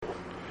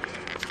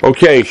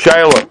Okay,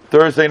 Shiloh,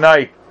 Thursday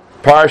night,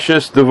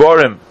 Parshas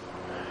Devarim.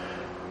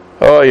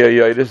 Oh,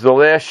 yeah. This is the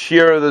last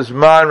year of this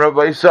man,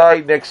 Rabbi Sai.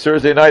 Next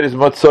Thursday night is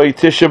Matzai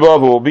Tisha B'Av.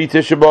 It will be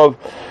Tisha B'Av.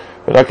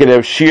 We're not going to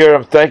have shir.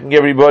 I'm thanking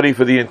everybody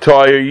for the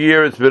entire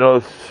year. It's been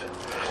a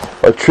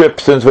trip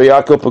since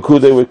Vayakal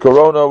Pekude with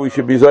Corona. We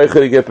should be zeicher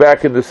to get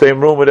back in the same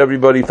room with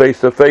everybody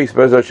face to face.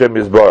 Bez Hashem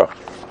Yisbarach.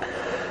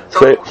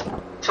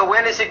 So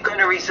when is it going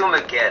to resume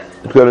again?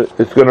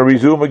 It's going to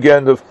resume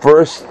again the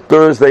first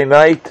Thursday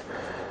night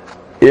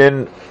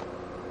in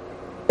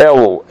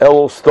Elul.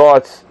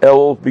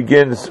 Elul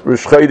begins,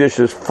 Rosh Chodesh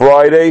is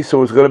Friday,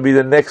 so it's going to be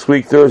the next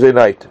week, Thursday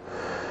night,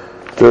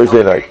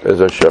 as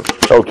Hashem.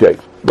 Okay,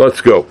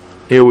 let's go.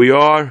 Here we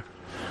are.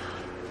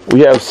 We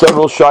have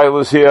several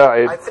shilas here.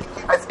 I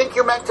think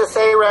you meant to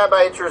say,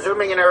 Rabbi, it's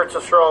resuming in Eretz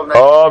Yisrael next.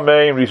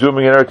 Amen.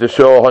 Resuming in Eretz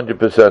Yisrael,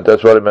 100%.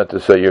 That's what I meant to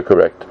say. You're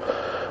correct.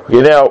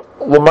 Okay, now,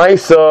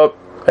 L'maisa,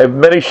 I have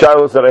many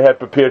shilas that I had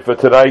prepared for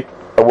tonight.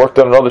 I worked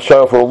on another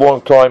shilah for a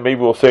long time.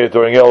 Maybe we'll say it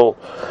during Elul.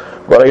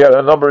 But I got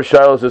a number of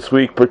shilas this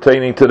week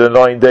pertaining to the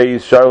 9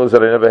 days, shilas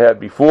that I never had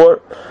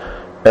before,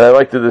 and I'd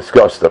like to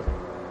discuss them.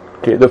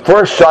 Okay, the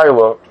first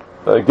shilah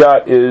I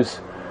got is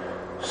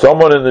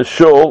someone in the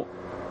shul,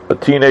 a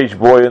teenage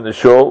boy in the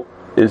shul,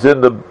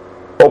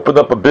 opened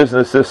up a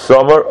business this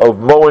summer of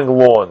mowing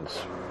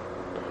lawns.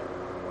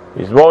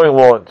 He's mowing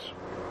lawns.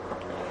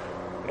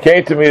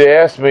 Came to me to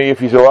ask me if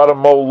he's allowed to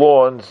mow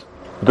lawns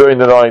during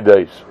the 9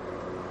 days.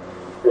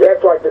 Is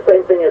that like the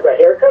same thing as a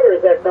haircut, or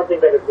is that something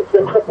that is the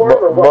simcha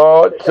for?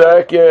 One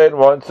second.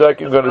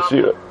 I'm going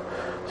to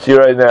see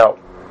right now.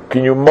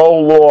 Can you mow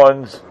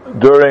lawns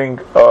during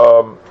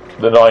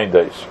the 9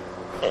 days?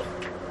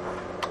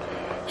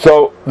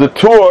 So the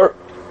Torah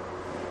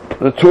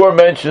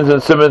mentions in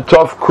Siman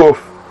Tov Kuf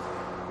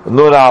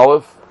Nun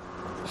Aleph.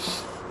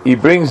 He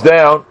brings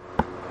down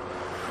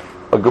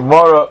a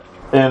Gemara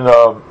in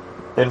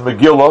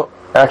Megillah.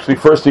 Actually,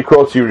 first he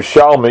quotes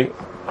Yerushalmi.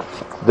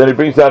 Then he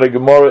brings down a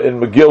Gemara in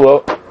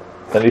Megillah,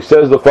 and he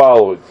says the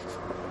following.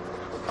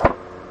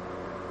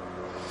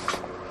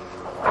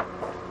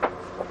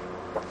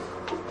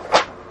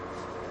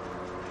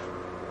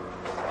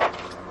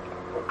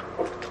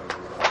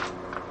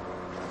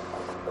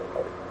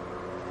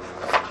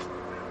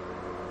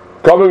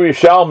 Come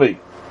Yerushalmi.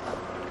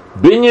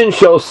 Binyan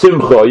shel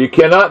simcha. You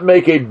cannot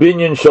make a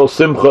binyan shel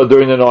simcha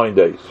during the 9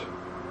 days.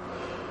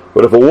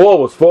 But if a wall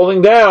was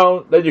falling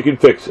down, then you can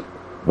fix it.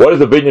 What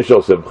is a binyan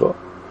shel simcha?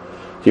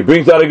 He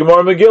brings out a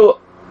Gemara Megillah.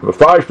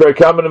 Mefarish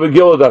Perikamen of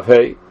Megillah Daf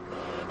Hey.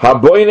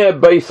 Haboine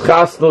beis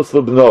chasnus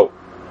lebno.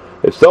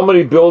 If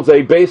somebody builds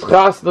a beis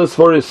chasnus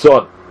for his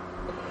son.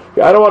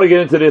 I don't want to get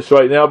into this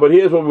right now, but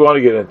here's what we want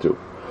to get into.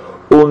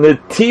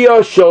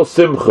 Unetia shel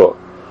simcha.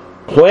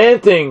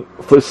 Planting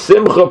for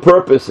simcha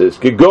purposes.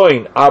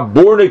 Gegoin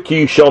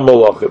aburnaki shel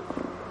malachim.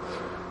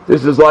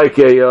 This is like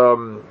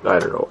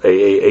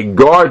a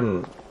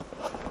garden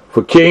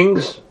for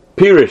kings.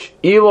 Pirish,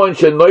 Elon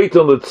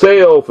shenoiton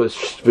l'tzeo for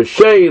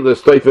shei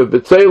l'stoifa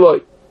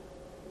b'tzeloi.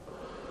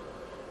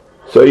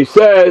 So he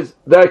says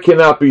that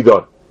cannot be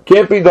done.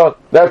 Can't be done.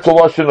 That's the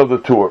lashon of the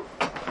Torah.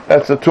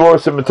 That's the Torah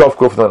Siman Tov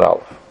Kuf Nun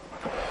Aleph.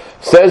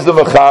 Says the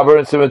Mechaber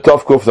in Siman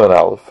Tov Kuf Nun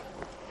Aleph.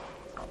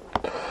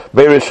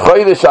 Be'Rosh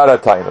Chodesh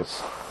ad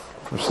Tainus.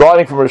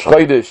 Starting from Rosh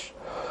Chodesh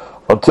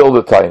until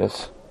the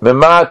Tainus.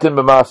 Mematin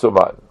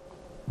b'masoman.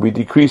 We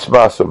decrease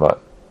masoman.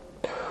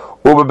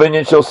 Uber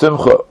binyan shel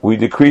simcha, we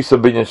decrease a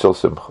binyan shel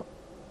simcha.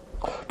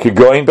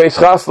 Kigoin beis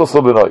chaslos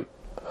lebenoi,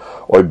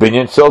 or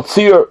binyan shel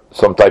tzir,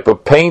 some type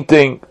of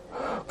painting,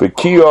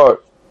 v'kiyar.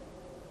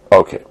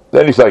 Okay,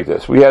 then he's like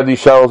this. We had these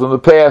shalos in the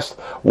past,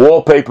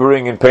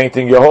 wallpapering and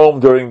painting your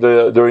home during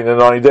the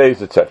 9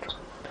 days, etc.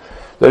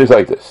 Then he's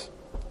like this.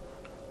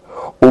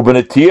 Uber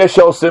netiyah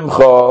shel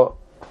simcha,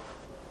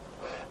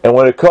 and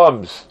when it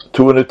comes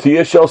to a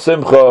netiyah shel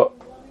simcha,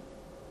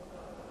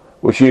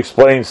 which he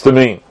explains to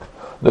me.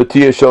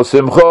 Natiyah shel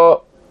simcha,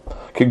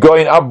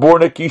 kegoyin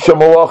abornik isha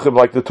malachim,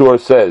 like the Torah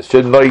says.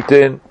 Shed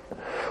noitin,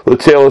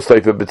 l'tzeil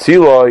l'steifa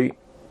b'tziloi.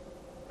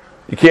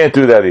 You can't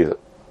do that either.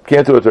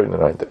 Can't do it during the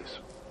 9 days.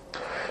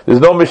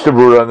 There's no Mishnah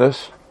Berurah on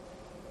this.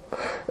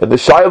 And the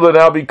shaila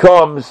now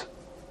becomes,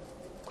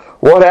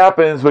 what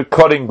happens with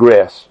cutting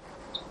grass?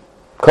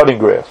 Cutting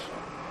grass.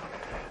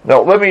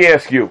 Now, let me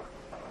ask you.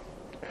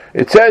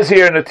 It says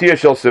here in Natiyah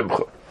shel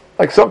simcha,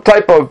 like some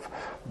type of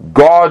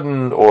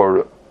garden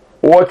or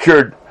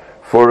orchard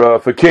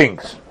for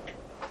kings.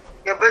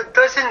 Yeah, but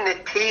doesn't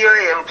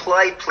Natiyah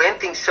imply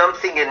planting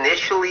something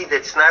initially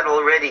that's not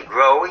already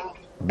growing?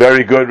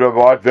 Very good,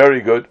 Rabbi. Very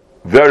good.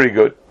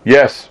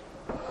 Yes.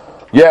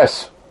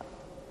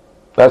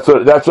 That's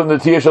what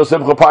Natiyah shel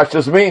simcha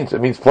pashtus means. It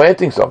means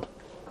planting something.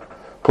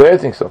 So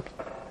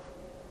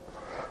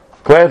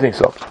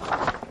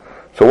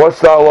what's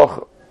the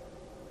halacha?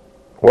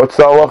 What's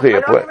the halacha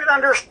here?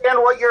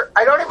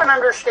 I don't even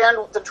understand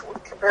what the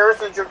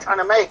comparisons you're trying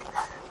to make,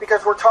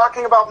 because we're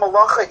talking about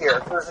malacha here.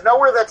 There's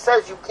nowhere that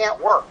says you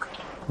can't work.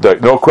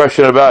 No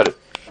question about it.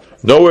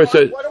 Nowhere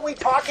says. What are we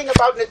talking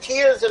about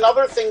natiyahs and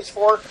other things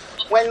for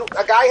when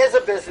a guy has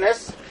a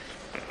business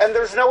and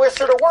there's no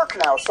Isser to work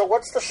now. So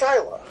what's the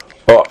Shaila?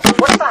 Oh.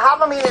 What's the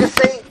Havamina to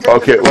say?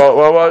 Okay,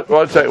 well,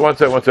 one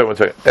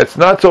second. It's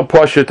not so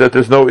pashut that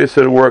there's no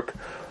Isser to work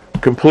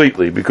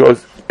completely,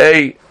 because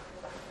it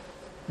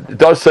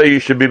does say you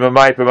should be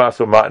Mamai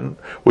P'Maso Matan,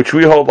 which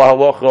we hold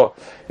halacha.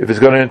 If it's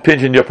going to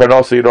impinge on your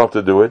parnasa, you don't have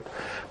to do it.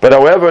 But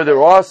however,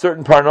 there are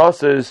certain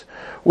parnasas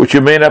which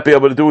you may not be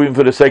able to do even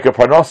for the sake of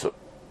parnasa.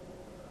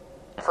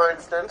 For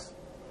instance?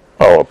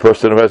 Oh, a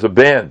person who has a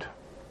band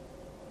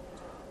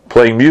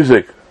playing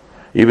music,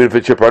 even if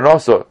it's your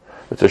parnasa,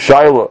 it's a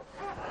shaila.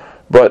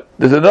 But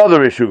there's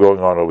another issue going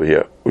on over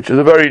here, which is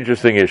a very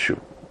interesting issue.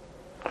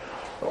 I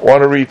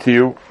want to read to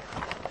you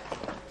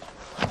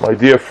my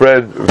dear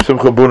friend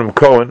Simcha Bunim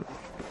Cohen.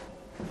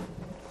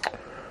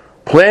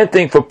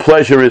 Planting for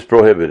pleasure is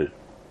prohibited.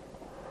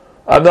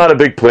 I'm not a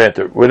big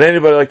planter. Would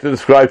anybody like to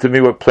describe to me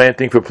what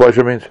planting for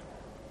pleasure means?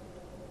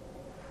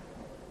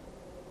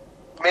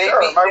 Maybe.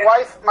 Sure.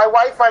 My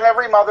wife on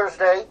every Mother's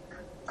Day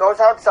goes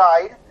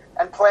outside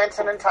and plants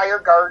an entire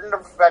garden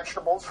of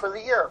vegetables for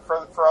the year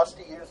for us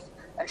to use,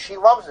 and she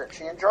loves it.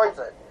 She enjoys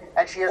it,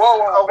 and she has to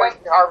go and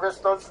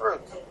harvest those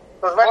fruits,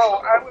 those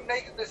vegetables. Well, I would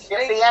make a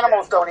distinction. If the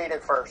animals don't eat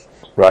it first,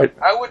 Right.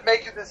 I would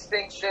make a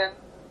distinction,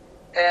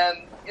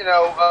 and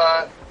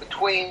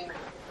between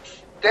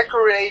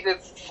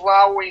decorative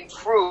flowering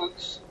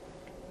fruits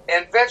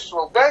and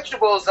vegetables.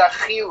 Vegetables are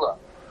achila.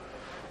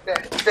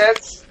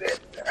 It's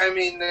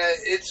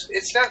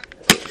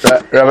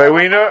not. Rabbi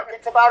Wiener?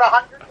 it's about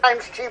 100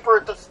 times cheaper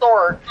at the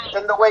store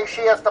than the way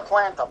she has to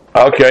plant them.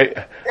 Okay.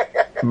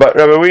 But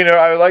Rabbi Wiener,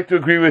 I would like to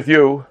agree with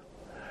you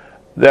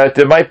that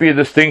there might be a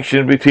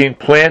distinction between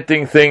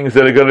planting things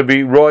that are going to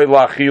be roy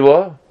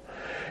lachila,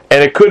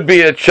 and it could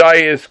be that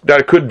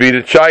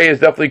the chai is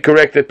definitely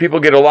correct that people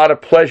get a lot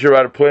of pleasure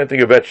out of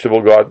planting a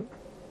vegetable garden.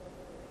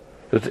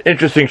 It's an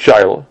interesting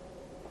shiloh.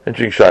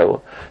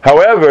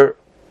 However,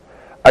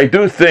 I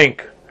do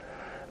think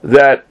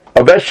that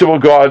a vegetable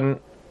garden,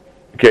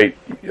 okay,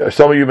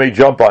 some of you may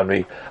jump on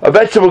me, a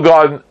vegetable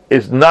garden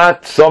is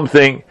not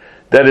something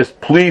that is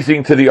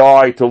pleasing to the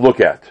eye to look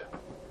at.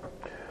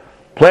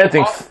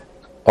 Planting...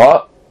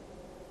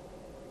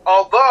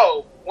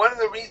 Although, one of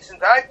the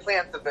reasons I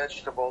plant the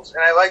vegetables,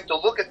 and I like to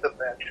look at the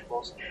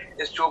vegetables,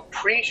 is to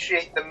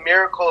appreciate the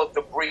miracle of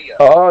the Bria.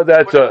 Oh,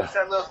 that's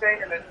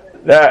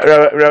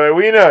Rabbi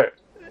Wiener,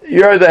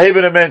 you're the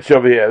Haven of Mensch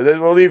over here.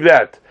 We'll leave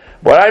that.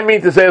 What I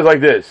mean to say is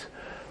like this.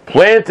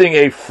 Planting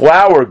a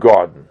flower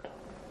garden,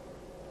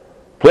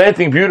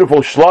 planting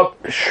beautiful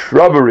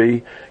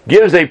shrubbery,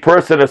 gives a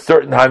person a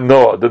certain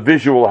hanoah, the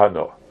visual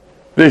hanoah.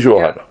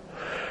 Hanoah.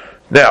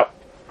 Now,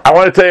 I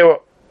want to tell you,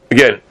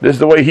 again, this is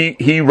the way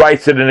he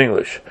writes it in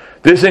English.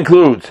 This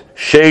includes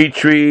shade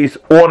trees,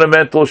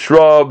 ornamental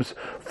shrubs,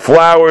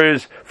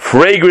 flowers,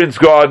 fragrance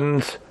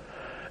gardens,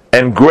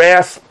 and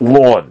grass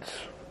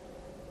lawns.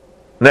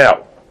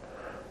 Now,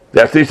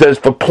 that's what he says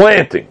for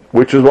planting,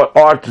 which is what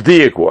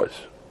Archdiak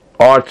was.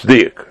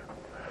 Archdiak.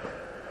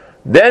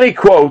 Then he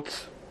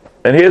quotes,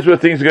 and here's where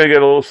things are going to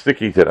get a little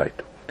sticky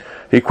tonight.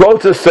 He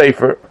quotes a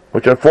sefer,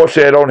 which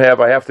unfortunately I don't have,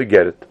 I have to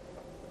get it.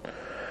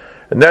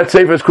 And that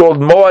sefer is called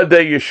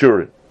Moadei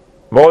Yeshurin.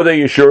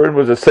 Moadei Yeshurin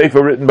was a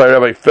sefer written by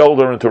Rabbi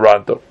Felder in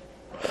Toronto,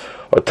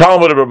 a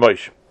Talmud of Rav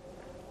Moshe.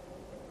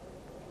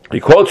 He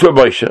quotes Rav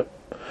Moshe,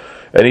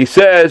 and he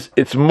says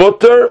it's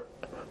mutter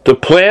to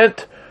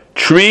plant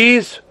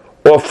trees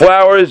or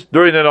flowers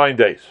during the 9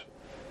 days.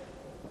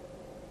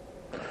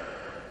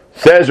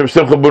 Says Rav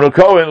Simcha Bunim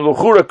Cohen,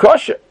 L'chura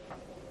kosher.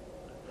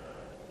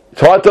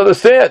 It's hard to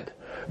understand.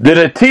 The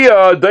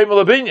netiyah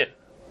daimel binyan,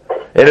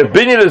 and if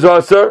binyan is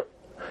aser,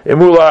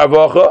 imula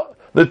avacha,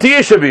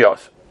 netiyah should be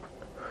aser.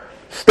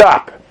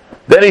 Stop.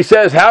 Then he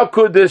says, how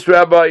could this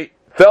Rabbi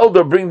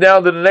Felder bring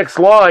down to the next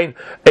line,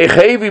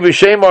 Echevi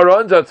b'shem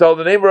Aron Zatzal,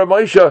 the name of Rav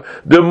Moshe,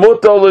 the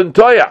mutal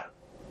l'ntoya,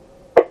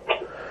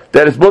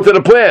 that it's mutter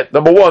to plant,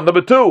 number one.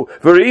 Number two,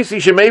 Verisi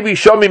shemaybe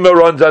shami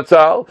Aron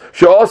Zatzal,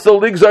 she also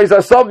ligzais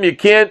asam, you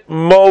can't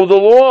mow the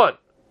lawn.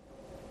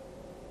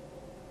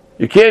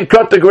 You can't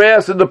cut the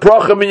grass in the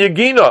Prachim and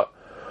Yagina.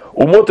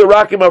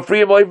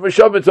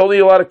 It's only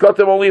allowed to cut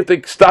them only if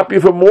they stop you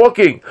from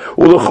walking.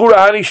 The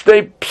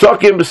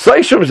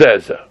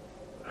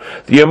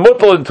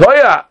Yemutal and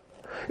Toya,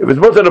 if it's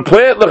mutter to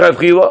plant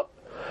l'chadchila,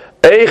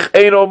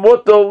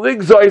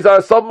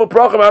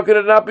 how can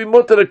it not be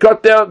mutter to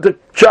cut down, to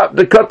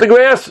cut the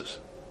grasses?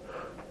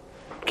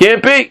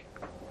 Can't be.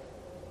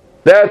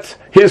 That's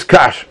his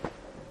kash.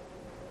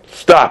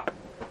 Stop.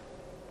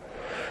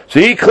 So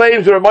he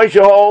claims that Rav Moshe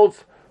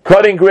holds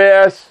cutting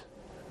grass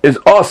is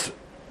us.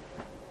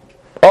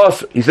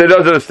 Us. He said he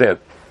doesn't understand.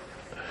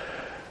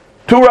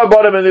 Two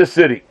Rabbanim in this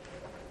city.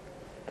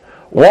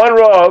 One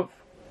Rav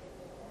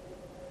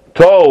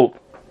told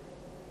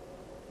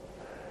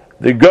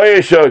the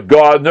Goyisha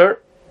gardener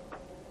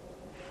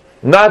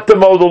not to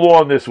mow the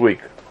lawn this week.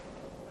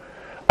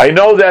 I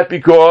know that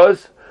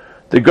because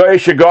the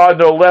Goyisha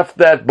gardener left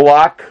that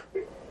block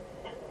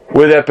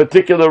where that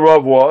particular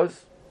Rav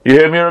was. You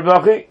hear me, Rav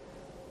Nachi?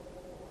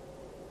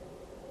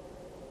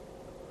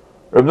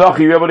 Rav Nachi,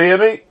 you able to hear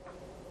me?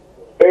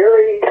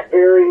 Very,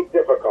 very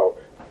difficult.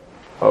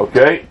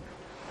 Okay.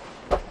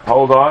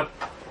 Hold on.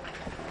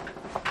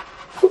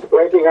 With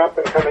breaking up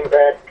and coming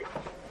back,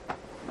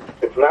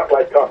 it's not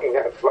like talking,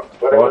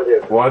 whatever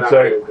it is.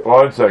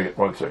 One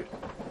second.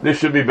 This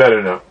should be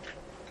better now.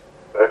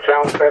 That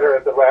sounds better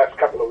at the last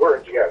couple of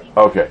words, yes.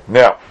 Okay,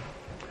 now,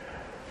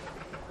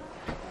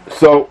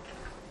 so,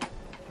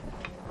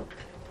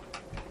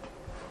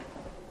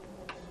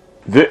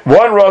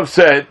 one Rav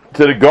said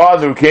to the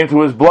gardener who came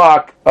to his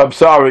block, I'm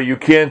sorry, you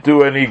can't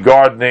do any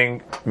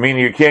gardening,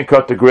 meaning you can't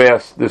cut the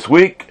grass this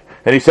week,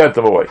 and he sent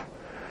them away.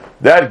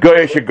 That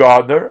Goyish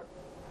gardener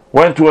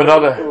went to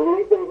another...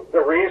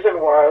 The reason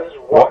was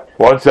what?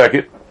 One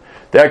second.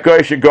 That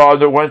Goyish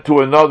gardener went to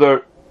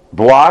another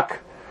block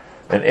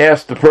and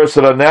asked the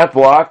person on that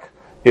block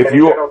if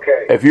you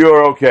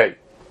are okay.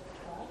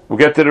 We'll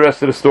get to the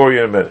rest of the story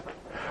in a minute.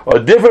 A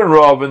different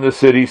Rav in the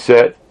city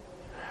said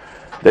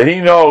that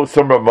he knows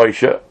from Rav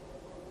Moshe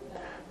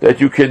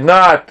that you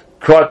cannot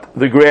cut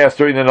the grass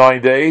during the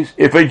 9 days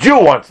if a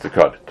Jew wants to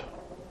cut it.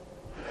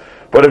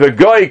 But if a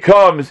guy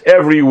comes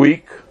every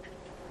week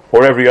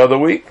or every other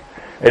week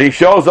and he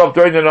shows up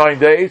during the 9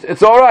 days,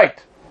 it's all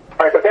right.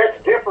 All right, but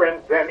that's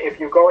different than if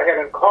you go ahead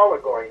and call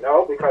it going,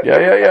 no? Because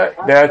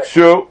That's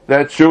true.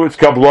 It's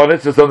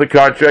kablonis. It's under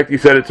contract. He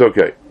said it's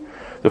okay.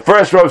 The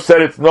first Rav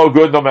said it's no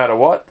good no matter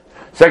what.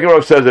 Second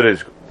Rav says it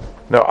is good.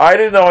 Now, I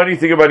didn't know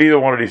anything about either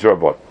one of these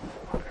Rabbot.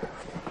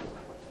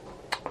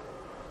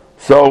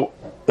 So,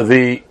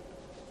 the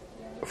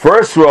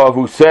first Rav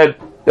who said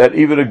that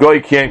even a guy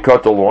can't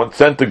cut the lawn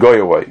sent the guy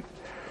away.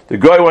 The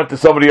guy went to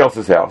somebody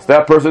else's house.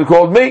 That person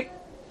called me.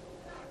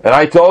 And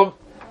I told him,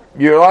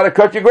 you're allowed to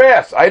cut your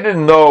grass. I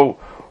didn't know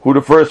who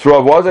the first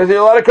Rav was. I said,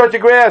 you're allowed to cut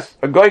your grass.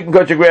 A guy can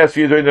cut your grass for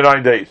you during the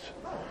 9 days.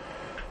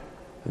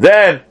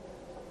 Then,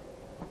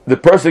 the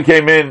person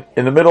came in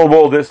the middle of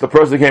all this, the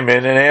person came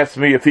in and asked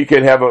me if he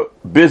can have a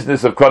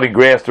business of cutting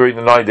grass during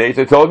the 9 days.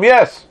 I told him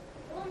yes.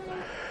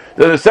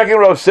 Then the second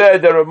Rav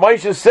said that Rav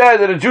Moshe said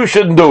that a Jew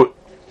shouldn't do it.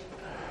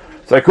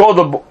 So I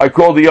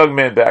called the young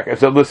man back. I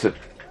said, listen,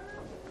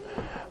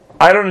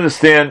 I don't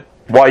understand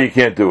why you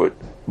can't do it.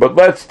 But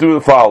let's do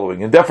the following.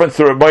 In deference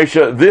to Rav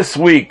Moshe, this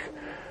week,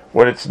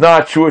 when it's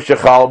not Shua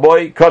Shechal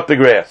Boy, cut the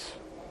grass.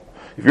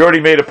 If you already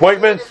made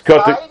appointments,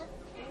 cut the...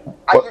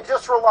 Are you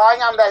just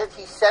relying on that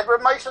he said Rav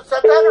Moshe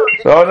said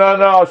that? Or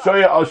no, I'll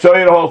show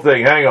you the whole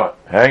thing. Hang on.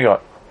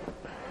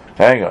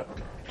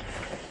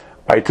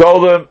 I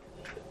told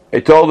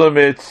him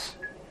it's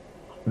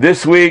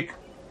this week,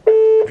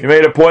 if you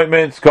made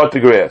appointments, cut the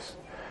grass.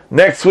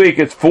 Next week,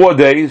 it's 4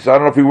 days. I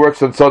don't know if he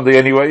works on Sunday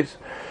anyways.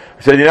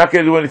 I said, you're not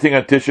going to do anything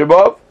on Tisha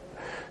B'Av.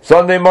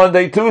 Sunday,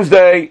 Monday,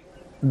 Tuesday,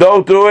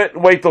 don't do it.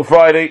 Wait till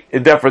Friday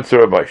in deference to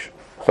Rav Moshe.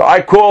 So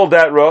I called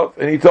that Rav,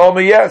 and he told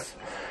me yes.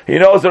 He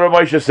knows that Rav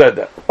Moshe said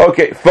that.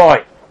 Okay,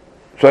 fine.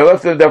 So I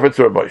left it in deference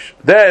to Rav Moshe.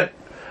 Then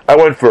I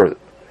went further.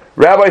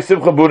 Rabbi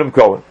Simcha Bunim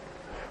Cohen,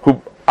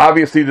 who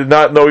obviously did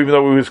not know, even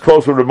though he was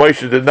close with Rav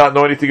Moshe, did not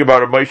know anything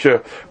about Rav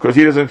Moshe, because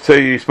he doesn't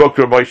say he spoke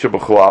to Rav Moshe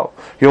B'chalal.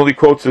 He only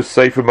quotes his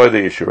Sefer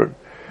Modeh Yeshurun.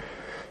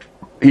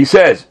 He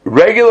says,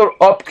 regular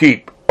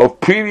upkeep of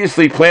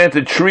previously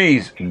planted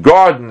trees,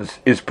 gardens,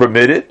 is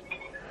permitted.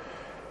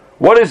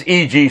 What does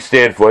EG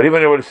stand for?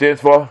 Anybody know what it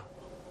stands for?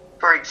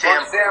 For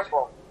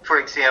example.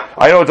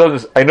 I know it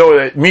doesn't. I know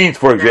what it means.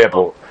 For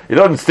example, it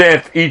doesn't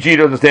stand. EG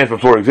doesn't stand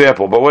for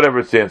example, but whatever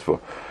it stands for,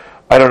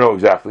 I don't know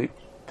exactly.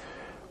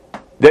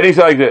 Then he's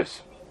like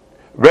this: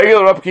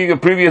 regular upkeep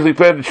of previously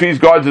planted trees,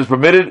 gardens is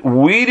permitted.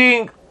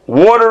 Weeding,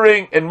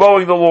 watering, and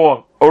mowing the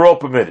lawn are all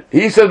permitted.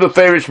 He says the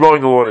farish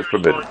mowing the lawn is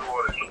permitted.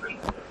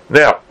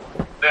 Now,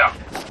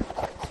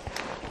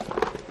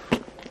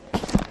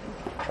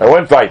 I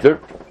went weiter.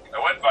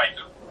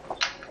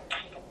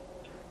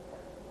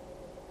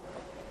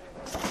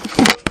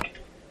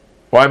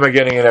 Why am I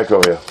getting an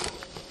echo here?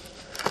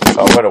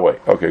 Oh, it went away.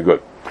 Okay,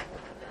 good.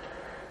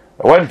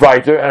 I went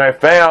weiter and I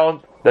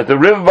found that the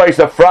Riv Vais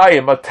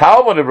Ephraim, a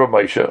Talmud of Rav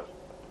Moshe,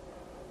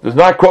 does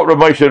not quote Rav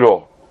Moshe at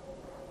all.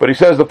 But he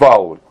says the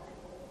following.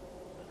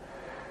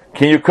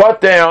 Can you mow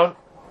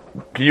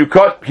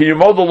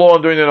the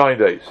lawn during the 9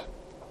 days?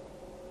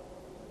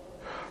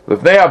 If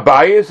they have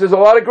bias, there's a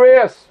lot of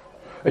grass.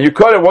 And you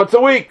cut it once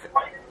a week.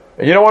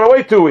 And you don't want to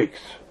wait 2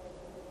 weeks.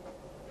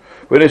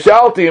 With a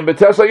shalti and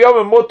betesa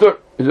yom mutter,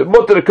 is it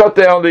mutter to cut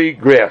down the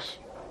grass?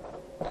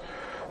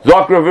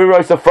 Zakra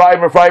Virais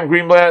Ephraim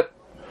Greenblatt.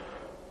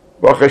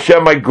 Baruch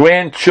Hashem, my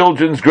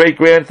grandchildren's great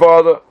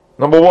grandfather.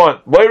 Number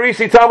one, Lo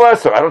Risi Tam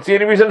Lesser. I don't see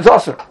any reason it's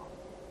usher.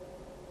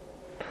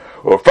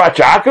 Or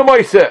Fatchaka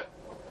Moiseh.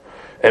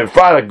 And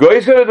Father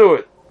Goy's going to do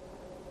it.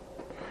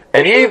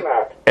 And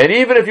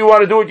even if you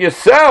want to do it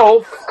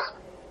yourself,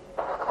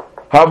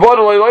 Habod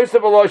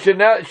Loiloisav Allah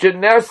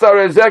Shenasar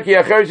Ezeki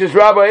Acheris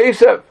Rabbi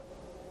Esav.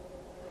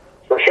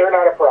 For sure,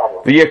 not a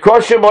problem.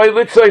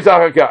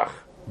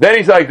 Then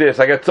he's like this.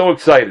 I got so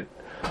excited.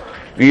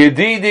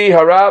 V'yedidi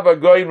harab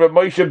agoyin Rav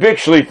Moshe Bik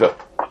Shlita.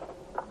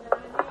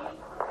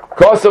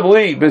 Kosav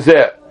li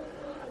bezeh.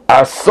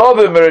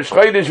 Asavim eresh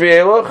chaydish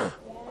v'yelach.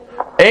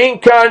 Ein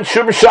kan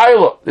shum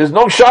shayla. There's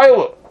no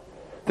shayla.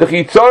 The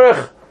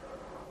chitzorech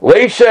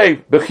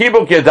Leishay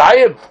bechibuk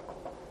yadayim.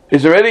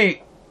 Is there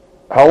any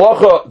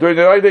halacha during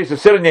the 9 days to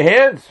sit on your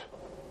hands?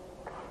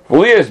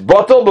 V'liyas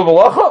batal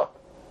b'malacha,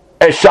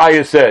 as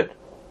Shaya said.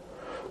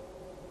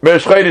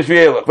 Mereshchaydish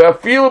v'yelech.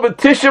 V'afilu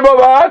b'tishim of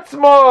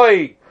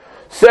atzmai.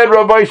 Said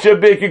Rabbi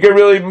Shabik, you can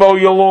really mow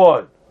your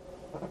lawn.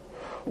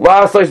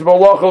 Last place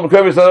malacha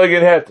l'mekayim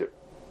s'adagin heter.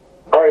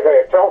 Very,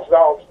 tell us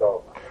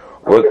though.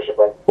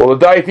 Well, the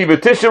deity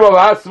b'tishim of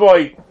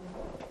atzmai.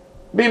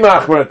 Be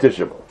machmer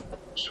tishim.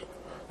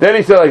 Then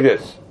he said like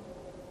this.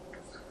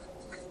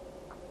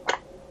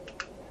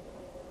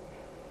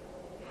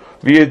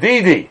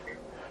 V'yadidi,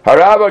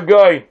 harava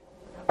goyim,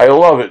 I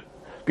love it.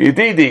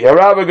 V'yadidi,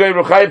 harava goyim,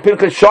 Rechayim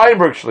Pinchas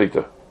Scheinberg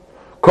Shlita.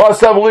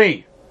 Kosav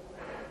li.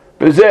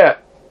 B'zeh,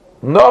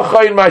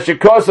 nochayin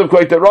mashikosav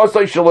koyta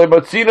rosai shaloi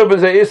matzino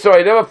b'zeh isser,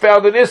 I never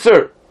found an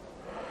isser.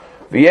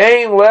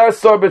 V'yein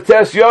le'asor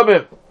b'tes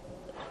yomim.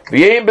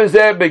 V'yein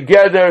b'zeh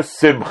begeder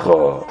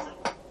simcha.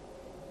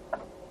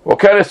 What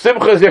kind of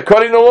simcha is you're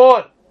cutting the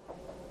lawn?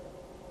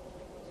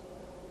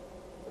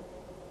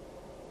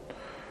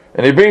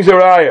 And he brings a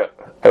raya.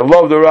 I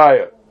love the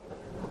raya.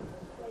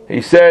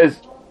 He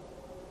says,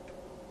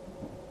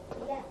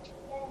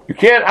 you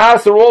can't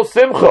ask the all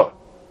simcha.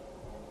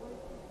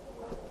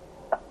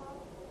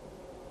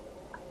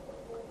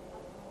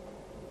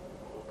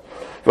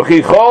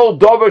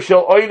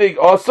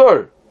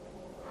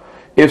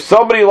 If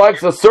somebody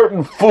likes a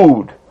certain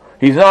food,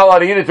 he's not allowed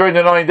to eat it during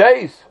the 9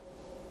 days.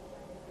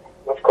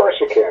 Of course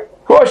you can.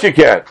 Of course you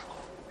can.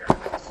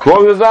 As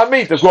long as it's not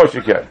meat, of course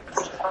you can.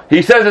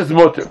 He says it's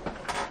mutter.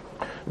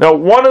 Now,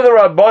 one of the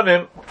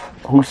Rabbanim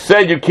who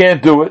said you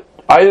can't do it,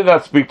 I did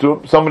not speak to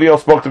him, somebody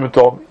else spoke to him and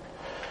told me.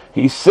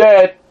 He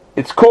said,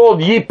 it's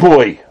called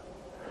yipui.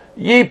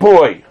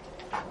 Yipui.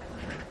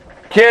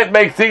 Can't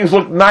make things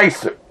look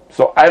nicer.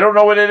 So I don't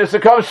know where this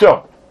comes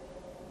from.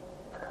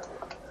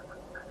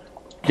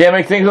 Can't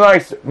make things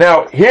nicer.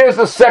 Now, here's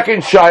the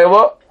second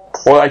shaila,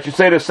 or I should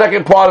say the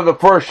second part of the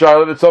first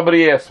shaila that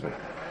somebody asked me.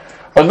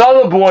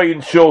 Another boy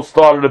in Shul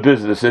started a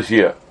business this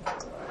year.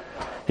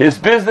 His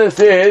business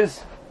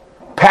is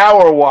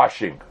power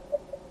washing.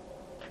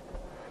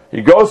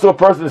 He goes to a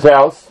person's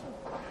house,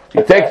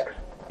 he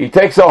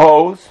takes a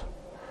hose,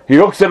 he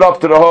hooks it up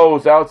to the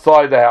hose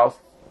outside the house,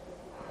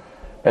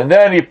 and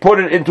then he put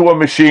it into a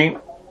machine,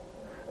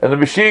 and the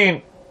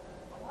machine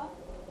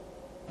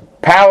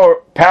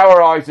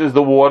powerizes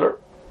the water.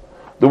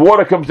 The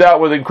water comes out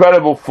with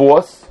incredible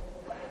force.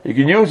 You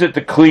can use it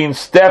to clean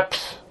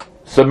steps,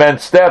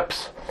 cement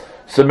sidewalks,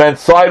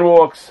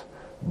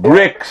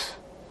 bricks.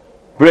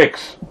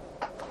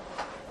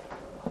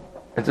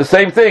 It's the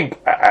same thing.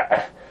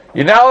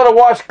 You're not allowed to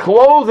wash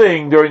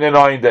clothing during the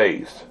 9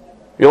 days.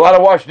 You're allowed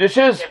to wash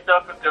dishes? Gets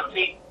off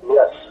graffiti.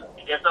 Yes.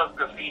 Gets off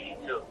graffiti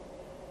too.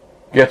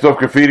 Gets off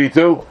graffiti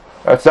too?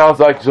 That sounds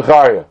like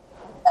Zachariah.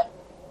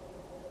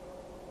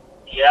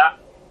 Yeah.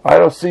 I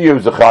don't see you,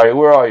 Zachariah.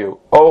 Where are you?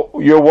 Oh,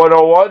 you're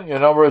 101? Your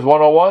number is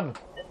 101?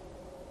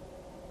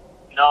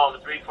 No,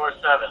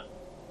 347.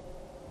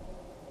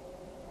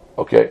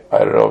 Okay, I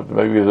don't know.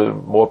 Maybe there's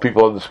more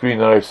people on the screen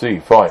than I see.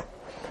 Fine.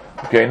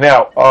 Okay,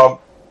 now,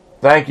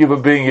 thank you for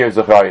being here,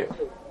 Zachariah.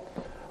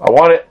 I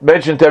want to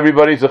mention to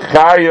everybody,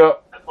 Zachariah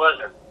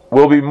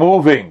will be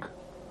moving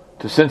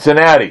to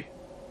Cincinnati.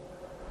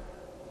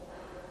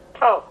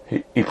 Oh.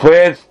 He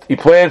plans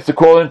to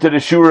call into the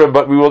Shurim,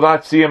 but we will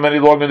not see him any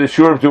longer in the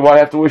Shurim, so we might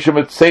have to wish him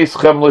a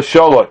Tzeichem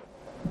L'Sholot.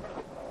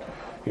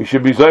 He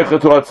should be Zeicha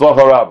to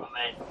Hatzlacha Rabbah.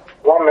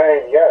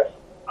 Amen, yes.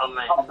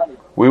 Amen.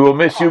 We will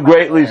miss you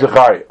greatly,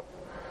 Zachariah.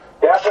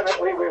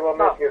 Definitely we will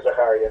miss you,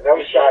 Zachariah. No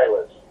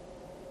shilas.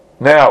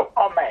 Now,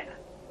 Amen.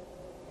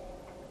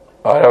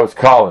 that was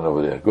Colin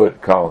over there.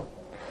 Good, Colin.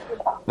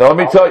 Now let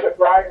me tell you.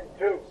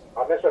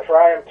 I'll miss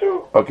Ephraim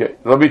too. Okay,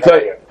 let me tell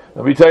you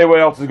what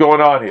else is going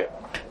on here.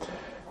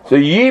 So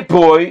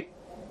Yipui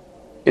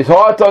is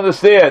hard to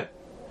understand.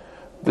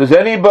 Does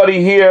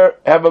anybody here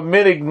have a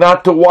minig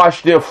not to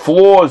wash their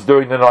floors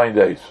during the 9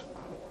 days?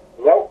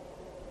 Nope.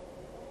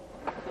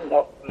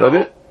 Now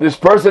this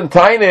person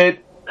Tainid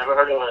Never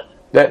heard of it.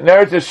 that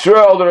Neretz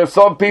Yisrael, there are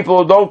some people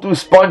who don't do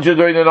sponja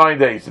during the 9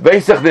 days.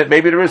 Basically,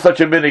 maybe there is such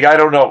a minig, I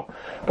don't know.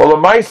 Well, the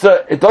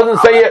Maisa, it doesn't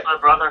say it. My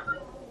brother.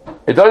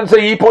 It doesn't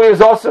say Yipui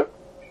is also.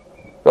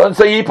 It doesn't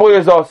say Yipui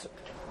is also.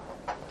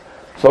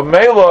 So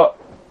Mela,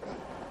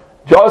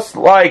 just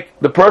like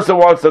the person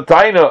wants to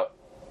taina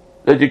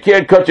that you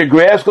can't cut your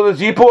grass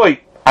because it's Yipui.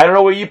 I don't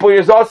know where Yipui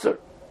is also.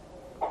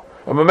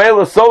 And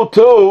Mela, so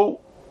too,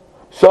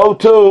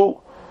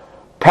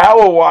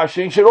 power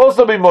washing should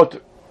also be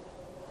mutter.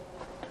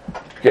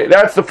 Okay,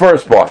 that's the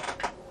first part.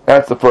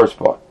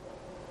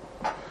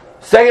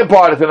 Second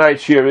part of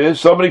tonight's shir is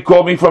somebody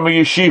called me from a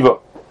yeshiva.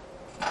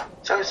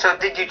 So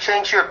did you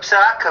change your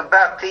psak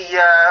about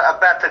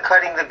the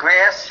cutting the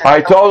grass?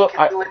 I told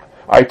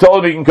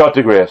him he can cut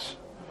the grass.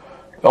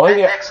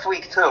 Next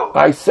week too.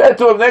 I said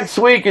to him next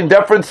week in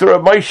deference to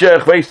Rav Moshe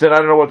Chveisten, I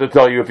don't know what to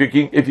tell you.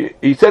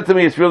 He said to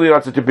me it's really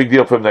not such a big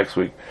deal for him next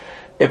week.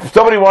 if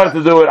somebody wanted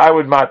to do it, I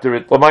would matter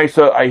it.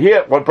 Lamaisa, I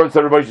hear one person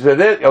said Rav Moshe said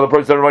it, the other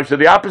person said Rav Moshe said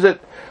the opposite.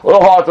 A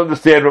little hard to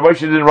understand. Rav Moshe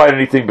didn't write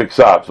anything big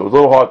sab, so it was a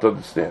little hard to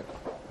understand.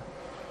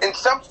 In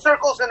some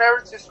circles in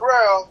Eretz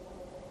Yisrael,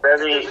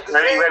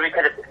 maybe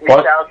could have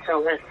reached out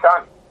to his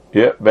son.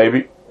 Yeah,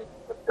 maybe.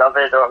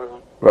 David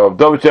or... Well,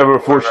 David ever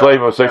for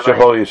Shleimo, say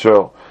Shechol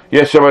Yisrael.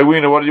 Yes, Shabbai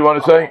Wiener, what do you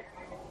want to say?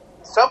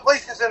 Some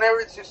places in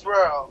Eretz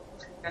Yisrael,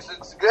 there's a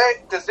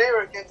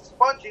gezerah against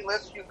sponging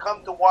unless you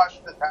come to wash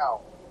the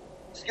towel.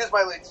 Excuse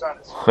my late son.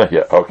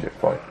 Yeah, okay,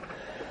 fine.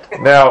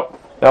 Now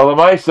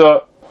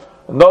Lamaisa,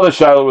 another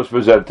shiloh was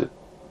presented.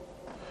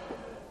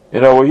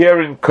 You know, we're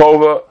here in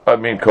Corona,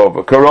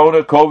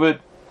 COVID,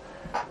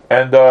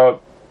 and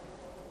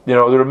you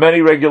know, there are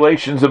many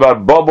regulations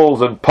about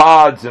bubbles and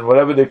pods and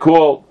whatever they're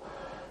called.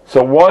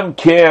 So one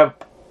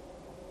camp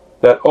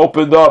that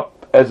opened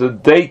up as a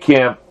day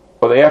camp,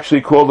 or they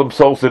actually call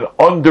themselves an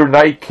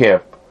undernight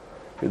camp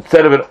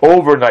instead of an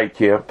overnight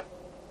camp,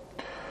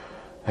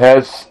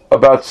 has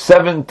about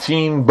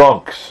 17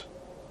 bunks.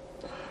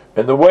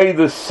 And the way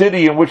the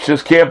city in which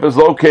this camp is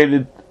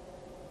located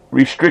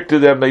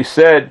restricted them, they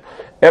said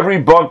every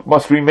bunk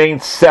must remain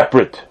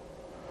separate.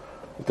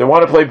 If they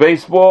want to play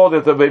baseball, they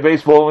have to play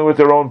baseball only with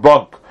their own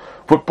bunk.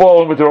 Football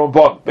only with their own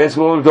bunk.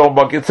 Basketball only with their own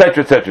bunk,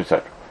 etc., etc.,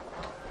 etc.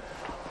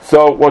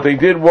 So what they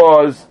did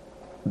was,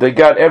 they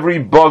got every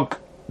bunk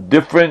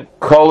different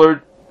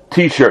colored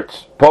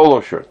t-shirts, polo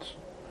shirts.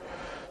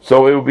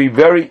 So it would be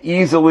very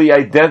easily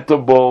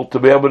identifiable to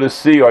be able to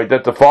see, or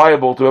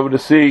identifiable to be able to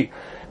see,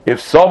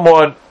 if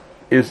someone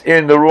is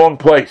in the wrong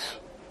place.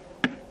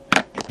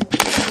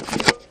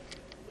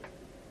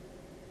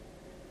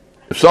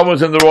 If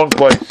someone's in the wrong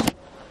place.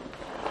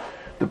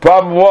 The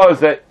problem was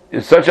that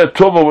it's such a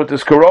tumult with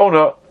this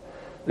corona,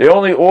 they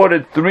only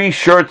ordered 3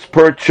 shirts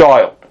per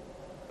child.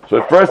 So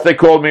at first they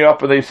called me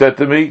up and they said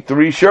to me,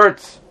 3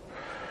 shirts.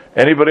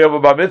 Anybody over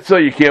bar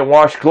mitzvah, you can't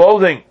wash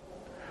clothing.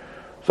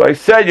 So I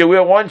said, you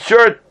wear 1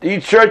 shirt,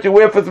 each shirt you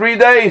wear for 3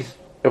 days.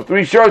 You have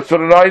 3 shirts for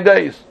the 9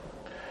 days.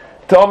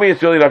 Tell me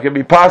it's really not going to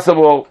be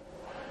possible.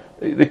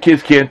 The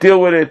kids can't deal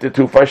with it, they're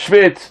too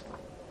fashvitz.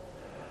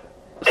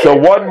 So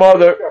one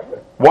mother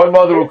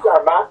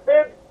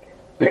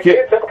the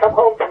kids have come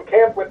home from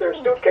camp with their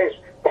suitcase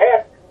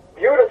packed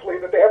beautifully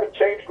that they haven't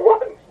changed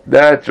once.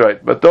 That's right.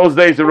 But those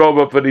days are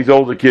over for these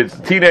older kids.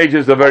 The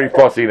teenagers are very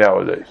fussy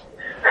nowadays.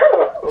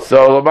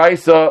 So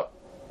Lamaisa,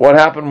 what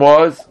happened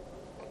was,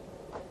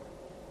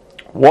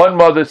 one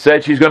mother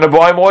said she's going to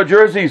buy more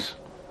jerseys.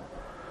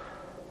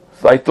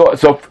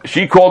 So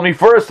she called me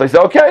first. I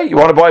said, okay, you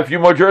want to buy a few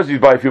more jerseys?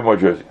 Buy a few more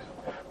jerseys.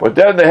 But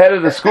then the head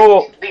of the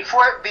school...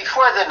 Before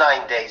the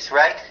 9 days,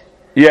 right?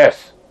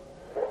 Yes,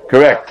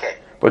 correct. Okay.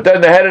 But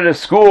then the head of the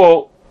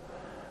school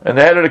and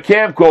the head of the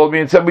camp called me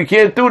and said, we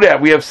can't do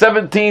that. We have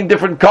 17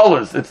 different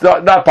colors. It's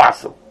not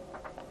possible.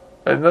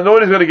 And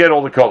nobody's going to get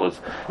all the colors.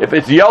 If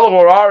it's yellow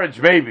or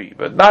orange, maybe,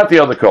 but not the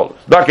other colors.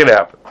 Not going to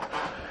happen.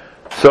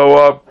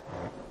 So,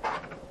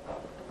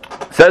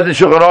 says the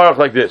Shulchan Aruch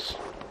like this.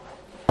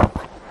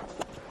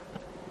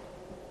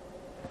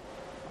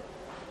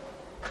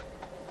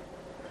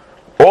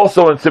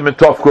 Also in Siman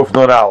Tov Kuf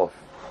Nun Aleph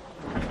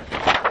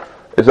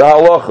is a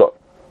halacha.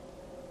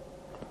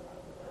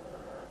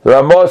 The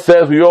Ramah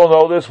says, we all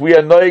know this, we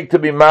are noig to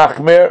be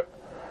machmir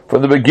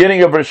from the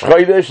beginning of Rosh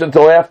Chodesh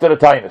until after the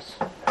Tainus.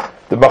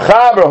 The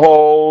Machaber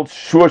holds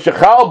Shur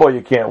Shechalbo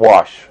you can't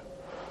wash,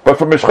 but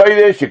from Rosh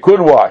Chodesh you could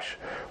wash.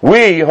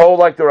 We hold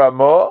like the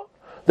Ramah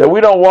that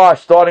we don't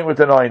wash starting with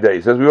the 9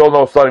 days, as we all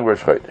know, starting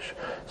with Rosh Chodesh.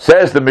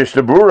 Says the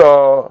Mishnah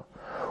Berurah,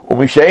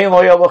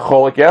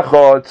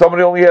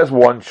 somebody only has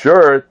 1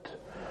 shirt.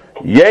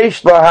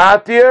 Yesh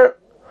lahatir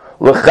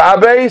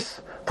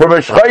lechabes from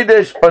Rosh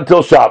Chodesh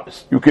until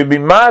Shabbos. You can be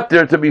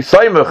matir to be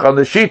saimach on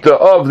the shita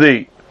of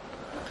the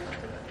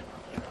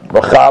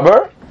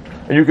machaber,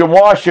 and you can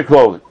wash your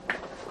clothing.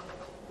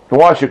 You can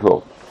wash your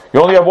clothes.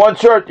 You only have 1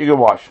 shirt, you can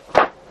wash.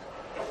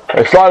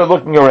 I started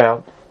looking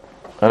around,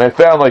 and I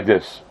found like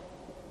this.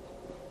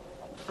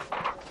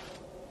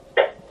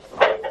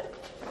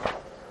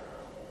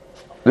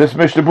 This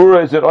Mishnah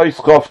Berurah is an Ois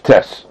Chof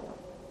Tes.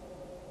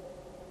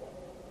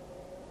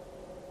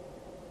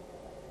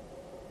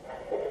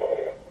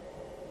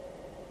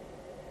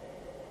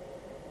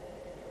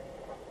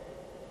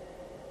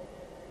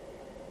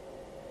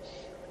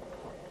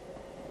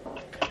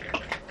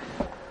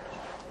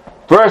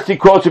 First, he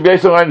quotes Rabbi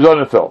Yosef Chaim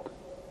Sonnenfeld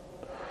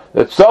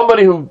that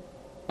somebody who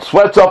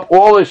sweats up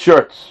all his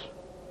shirts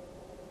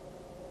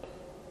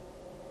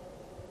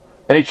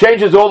and he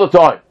changes all the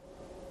time.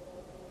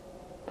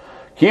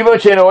 It's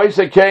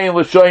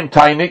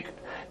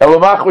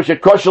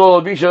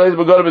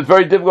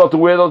very difficult to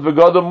wear those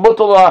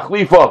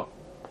begadim.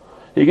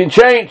 He can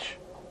change.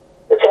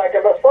 It's like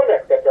a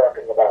mafunik they're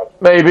talking about.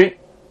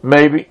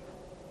 Maybe.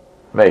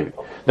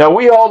 Now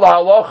we hold the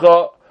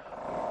halacha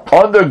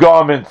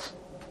undergarments,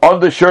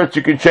 undershirts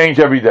you can change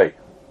every day.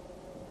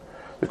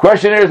 The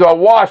question is about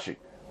washing.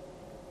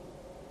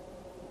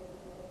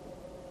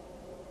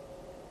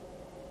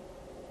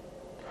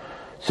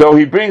 So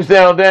he brings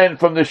down then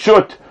from the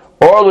shut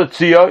or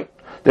l'tziyah,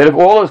 that if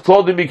all his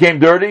clothing became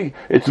dirty,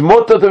 it's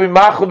mutter to be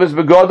machlibis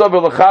begodav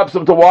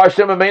v'lechabsam to wash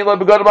them and mainly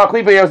begodav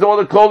machlipa. He has no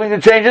other clothing to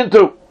change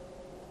into.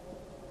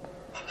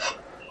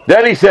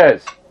 Then he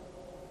says,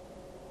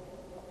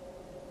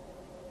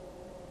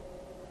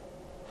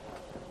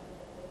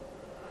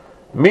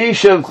 Mi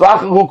shel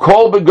tzlachahu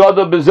kol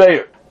begodav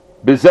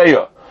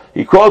bezeir.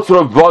 He quotes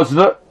from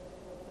Vosner,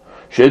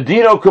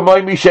 Shedino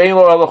kamay mi shein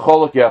lo ala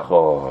cholak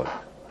yachod.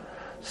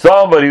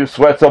 Somebody who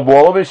sweats up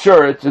all of his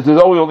shirts, it says,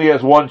 oh, he only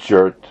has one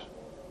shirt.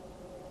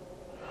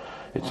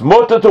 It's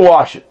mutter to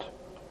wash it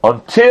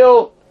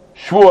until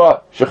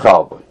Shvua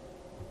Shechalboi.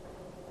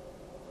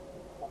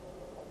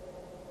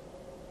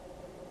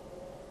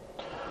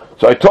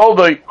 So I told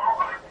the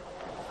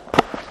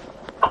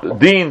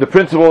dean, the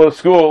principal of the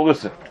school,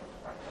 listen,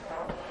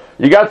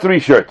 you got 3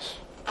 shirts.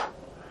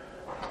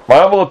 My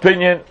humble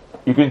opinion,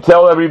 you can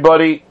tell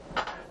everybody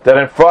that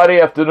on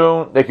Friday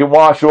afternoon they can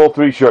wash all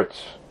 3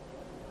 shirts.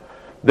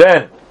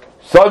 Then,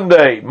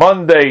 Sunday,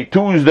 Monday,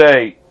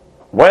 Tuesday,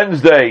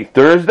 Wednesday,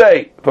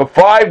 Thursday, for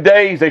 5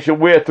 days they should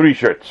wear 3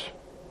 shirts.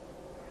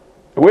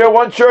 Wear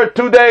 1 shirt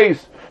 2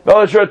 days,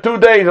 another shirt 2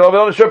 days,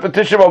 another shirt for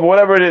Tisha B'Av,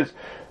 whatever it is.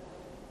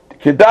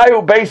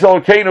 Kedayu Beis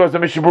Elokeinu, as the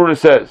Mishnah Berurah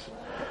says.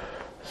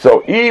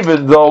 So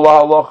even though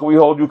La Halacha we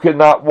hold you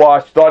cannot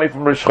wash starting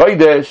from Rosh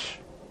Chodesh,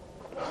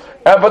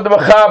 and but the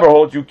Mechaber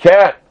holds you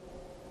can't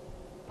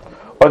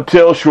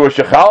until Shur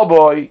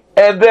Shechalboi,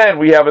 and then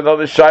we have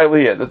another shaila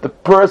here that the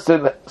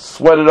person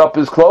sweated up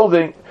his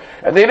clothing,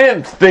 and they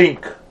didn't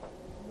think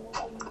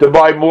to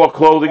buy more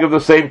clothing of the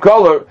same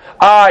color.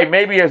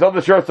 Maybe he has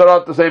other shirts that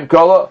aren't the same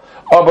color.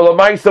 But the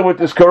Maisa with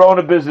this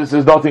Corona business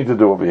has nothing to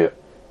do over here.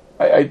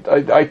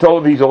 I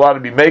told him he's allowed to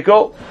be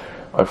Mekel.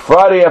 On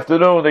Friday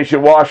afternoon, they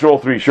should wash all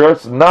 3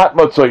 shirts, not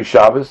Motzei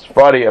Shabbos,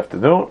 Friday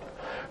afternoon,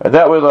 and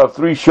that way they'll have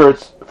 3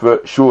 shirts for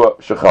Shua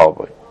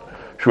Shechalboi.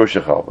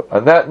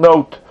 On that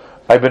note,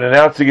 I've been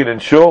announcing it in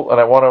Shul, and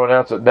I want to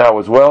announce it now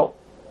as well.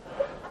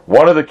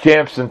 One of the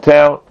camps in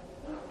town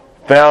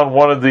found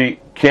one of the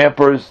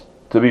campers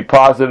to be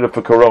positive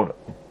for Corona.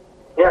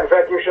 Yeah, in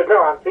fact, you should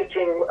know, I'm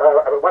teaching,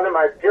 one of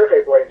my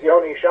Pirkei boys,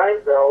 Yoni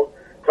Scheinfeld,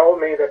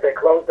 told me that they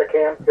closed the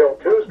camp till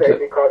Tuesday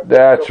because...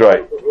 That's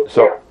right.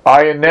 So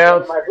I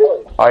announced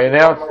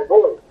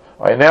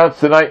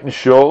tonight in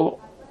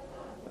Shul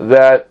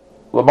that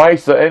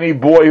Lamaisa, any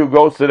boy who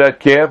goes to that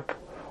camp,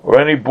 or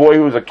any boy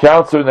who's a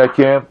counselor in that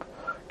camp,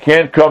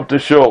 can't come to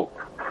Shul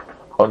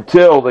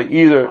until they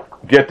either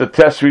get the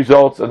test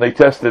results and they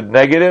tested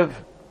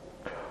negative,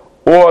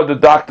 or the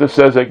doctor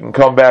says they can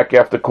come back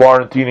after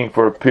quarantining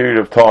for a period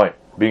of time,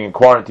 being in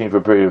quarantine for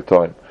a period of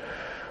time.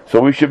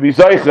 So we should be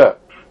Zaycha.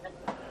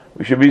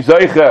 We should be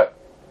Zaycha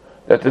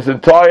that this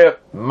entire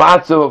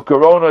matzav of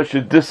Corona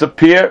should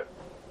disappear.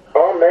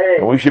 Amen.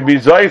 And we should be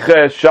Zaycha,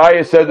 as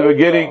Shaya said at the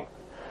beginning.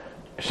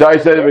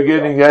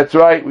 That's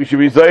right. We should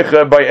be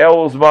Zaycha by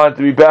Elzman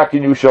to be back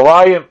in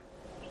Yerushalayim.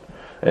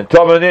 And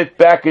Tamanit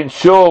back in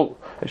Shul.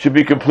 It should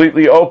be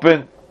completely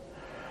open.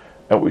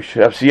 And we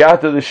should have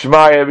Siyata the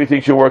Shmaya.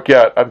 Everything should work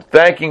out. I'm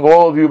thanking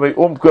all of you,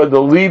 Me'umka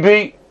the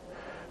Libi.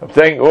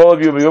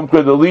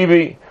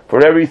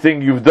 For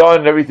everything you've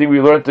done, everything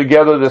we learned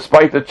together,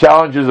 despite the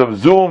challenges of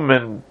Zoom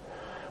and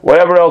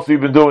whatever else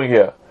we've been doing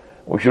here.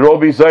 We should all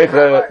be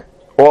Zeicha,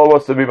 all of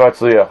us to be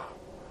Matzliach.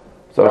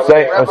 So I'm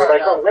saying... When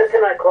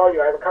can I call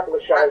you? I have a couple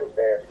of shilas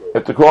to ask you. You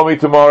have to call me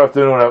tomorrow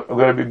afternoon. I'm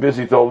going to be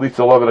busy till at least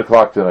 11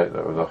 o'clock tonight,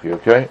 okay?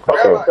 Okay,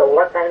 so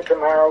what time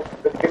tomorrow?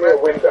 Just give me a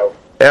window.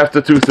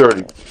 After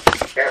 2:30.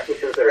 After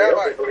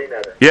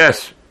 2:30.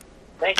 Yes.